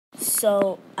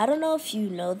So, I don't know if you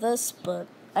know this, but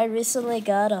I recently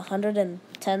got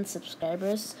 110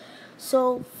 subscribers.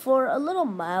 So, for a little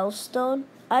milestone,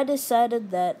 I decided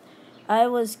that I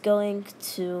was going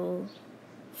to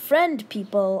friend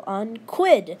people on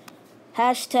quidd.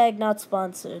 Hashtag not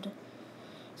sponsored.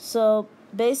 So,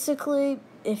 basically,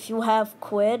 if you have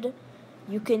quidd,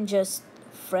 you can just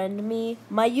friend me.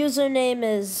 My username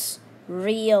is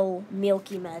real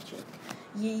Milky Magic.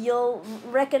 You'll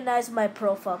recognize my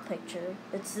profile picture.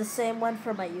 It's the same one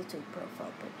for my YouTube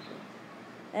profile picture.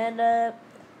 And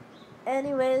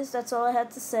anyways, that's all I had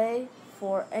to say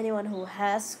for anyone who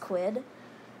has quidd.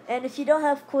 And if you don't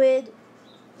have quidd,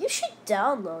 you should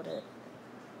download it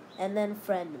and then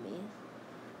friend me.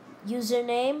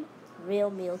 Username real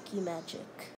Milky Magic.